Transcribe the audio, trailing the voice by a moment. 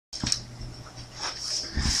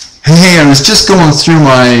Hey, I was just going through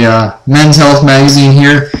my Men's Health magazine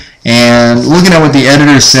here and looking at what the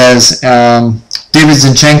editor says, David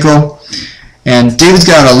Zinchenko. And David's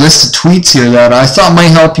got a list of tweets here that I thought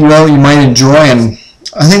might help you out, you might enjoy, and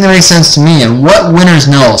I think that makes sense to me. And what winners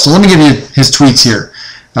know? So let me give you his tweets here.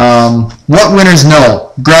 What winners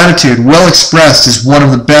know? Gratitude, well expressed, is one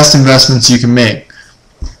of the best investments you can make.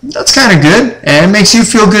 That's kind of good, and it makes you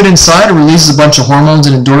feel good inside. It releases a bunch of hormones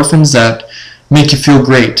and endorphins that make you feel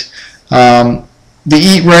great. The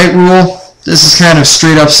eat right rule, this is kind of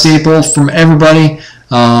straight up staple from everybody,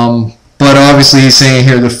 but obviously he's saying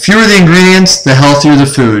here, the fewer the ingredients, the healthier the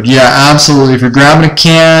food. Yeah, absolutely. If you're grabbing a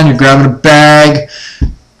can, you're grabbing a bag,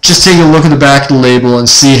 just take a look at the back of the label and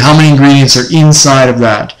see how many ingredients are inside of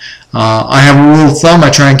that. I have a rule of thumb.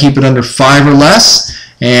 I try and keep it under 5 or less,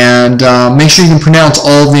 and make sure you can pronounce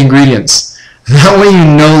all of the ingredients. That way you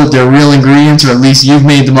know that they're real ingredients, or at least you've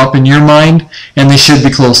made them up in your mind, and they should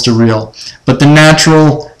be close to real. But the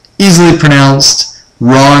natural, easily pronounced,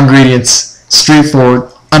 raw ingredients,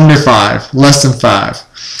 straightforward, under 5, less than 5.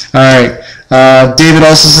 Alright, David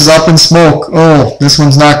also says up in smoke. Oh, this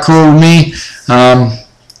one's not cool with me.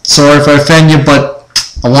 Sorry if I offend you, but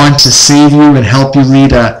I want to save you and help you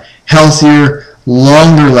lead a healthier,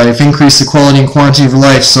 longer life, increase the quality and quantity of your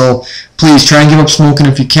life. So please try and give up smoking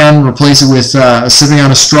if you can. Replace it with sipping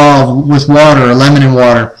on a straw with water, or lemon and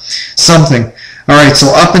water, something. Alright,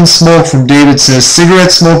 so up in smoke from David says,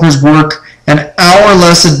 cigarette smokers work an hour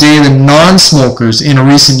less a day than non-smokers in a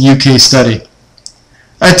recent UK study.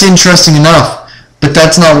 That's interesting enough, but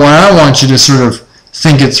that's not why I want you to sort of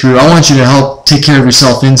think it through. I want you to help take care of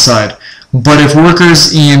yourself inside. But if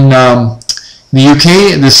workers in the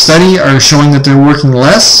UK, the study, are showing that they're working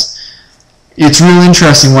less, it's really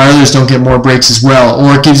interesting why others don't get more breaks as well.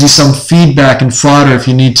 Or it gives you some feedback and fodder if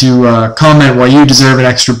you need to comment why you deserve an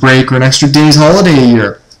extra break or an extra day's holiday a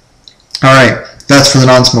year. Alright, that's for the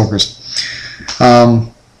non-smokers.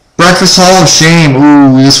 Breakfast Hall of Shame.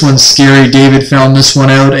 Ooh, this one's scary. David found this one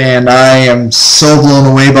out, and I am so blown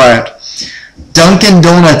away by it. Dunkin'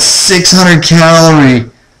 Donuts 600 calorie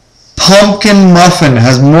pumpkin muffin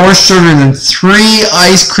has more sugar than 3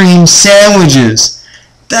 ice cream sandwiches.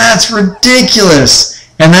 That's ridiculous.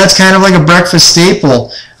 And that's kind of like a breakfast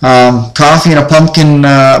staple. Coffee and a pumpkin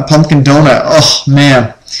donut. Oh,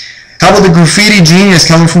 man. How about the graffiti genius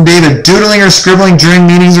coming from David? Doodling or scribbling during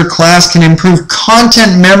meetings or class can improve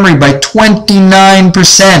content memory by 29%.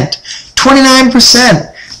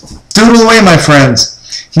 29%! Doodle away, my friends.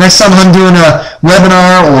 Next time I'm doing a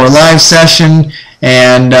webinar or a live session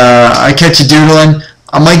and I catch you doodling,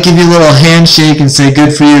 I might give you a little handshake and say,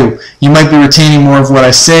 good for you. You might be retaining more of what I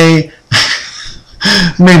say.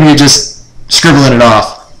 Maybe you're just scribbling it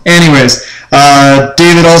off. Anyways,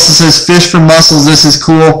 David also says, fish for muscles. This is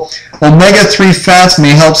cool. Omega-3 fats may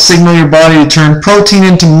help signal your body to turn protein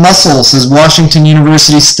into muscle, says Washington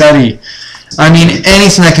University study. I mean,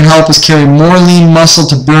 anything that can help us carry more lean muscle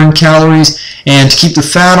to burn calories and to keep the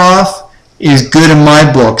fat off is good in my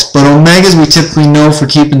books. But omegas we typically know for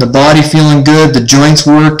keeping the body feeling good, the joints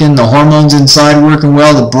working, the hormones inside working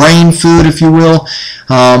well, the brain food, if you will.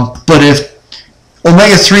 But if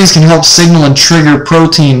omega-3s can help signal and trigger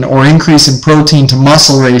protein or increase in protein to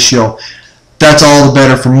muscle ratio, that's all the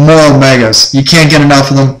better for more omegas. You can't get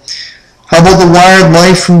enough of them. How about the Wired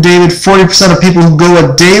Life from David? 40% of people who go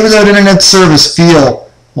a day without internet service feel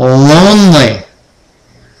lonely.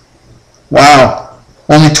 Wow.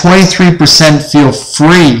 Only 23% feel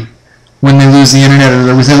free when they lose the internet or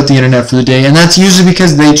they're without the internet for the day, and that's usually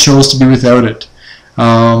because they chose to be without it.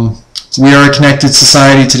 We are a connected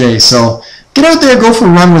society today, so get out there, go for a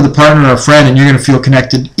run with a partner or a friend, and you're going to feel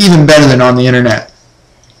connected even better than on the internet.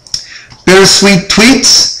 Bittersweet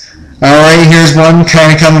tweets. Alright, here's one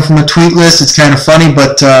kind of coming from a tweet list. It's kind of funny,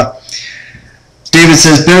 but David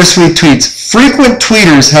says, bittersweet tweets. Frequent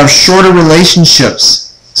tweeters have shorter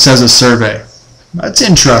relationships, says a survey. That's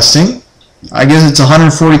interesting. I guess it's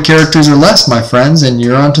 140 characters or less, my friends, and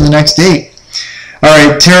you're on to the next date.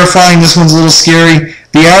 Alright, terrifying. This one's a little scary.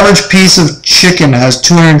 The average piece of chicken has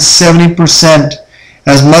 270%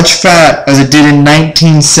 as much fat as it did in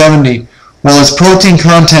 1970, while its protein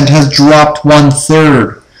content has dropped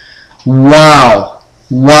 1/3. Wow.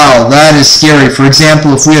 Wow, that is scary. For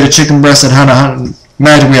example, if we had a chicken breast that had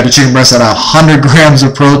imagine we had a chicken breast that had 100 grams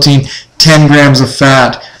of protein, 10 grams of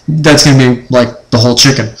fat, that's going to be like the whole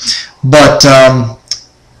chicken. But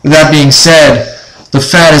that being said, the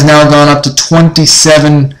fat has now gone up to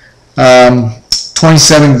 27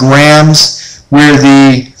 grams, where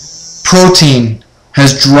the protein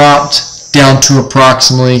has dropped down to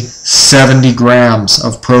approximately 70 grams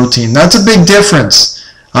of protein. That's a big difference.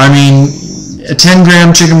 I mean, a 10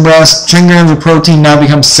 gram chicken breast, 10 grams of protein now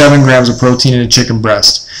becomes 7 grams of protein in a chicken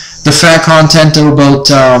breast. The fat content of about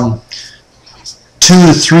 2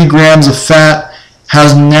 to 3 grams of fat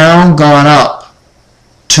has now gone up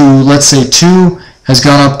to, let's say 2, has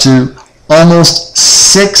gone up to almost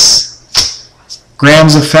 6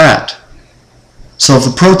 grams of fat. So if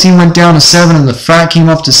the protein went down to 7 and the fat came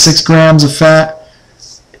up to 6 grams of fat,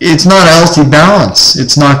 it's not a healthy balance.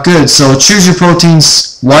 It's not good. So choose your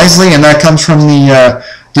proteins wisely, and that comes from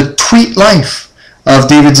the tweet life of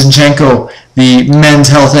David Zinchenko, the Men's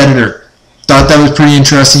Health editor. Thought that was pretty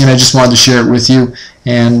interesting, and I just wanted to share it with you.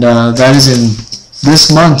 And that is in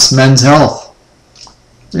this month's Men's Health.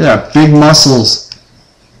 Look at that, big muscles.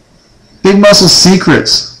 Big muscle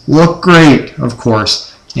secrets. Look great, of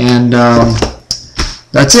course. And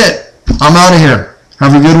that's it. I'm out of here.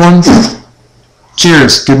 Have a good one.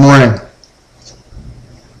 Cheers. Good morning.